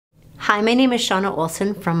Hi, my name is Shauna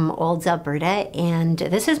Olsen from Olds, Alberta, and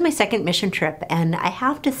this is my second mission trip. And I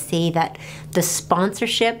have to say that the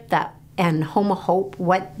sponsorship and Home of Hope,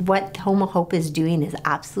 what Home of Hope is doing is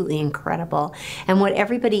absolutely incredible. And what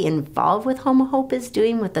everybody involved with Home of Hope is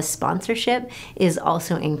doing with the sponsorship is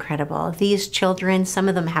also incredible. These children, some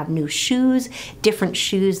of them have new shoes, different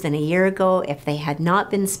shoes than a year ago if they had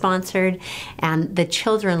not been sponsored. And the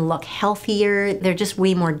children look healthier. They're just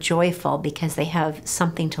way more joyful because they have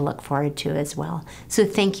something to look forward to as well. So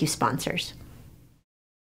thank you, sponsors.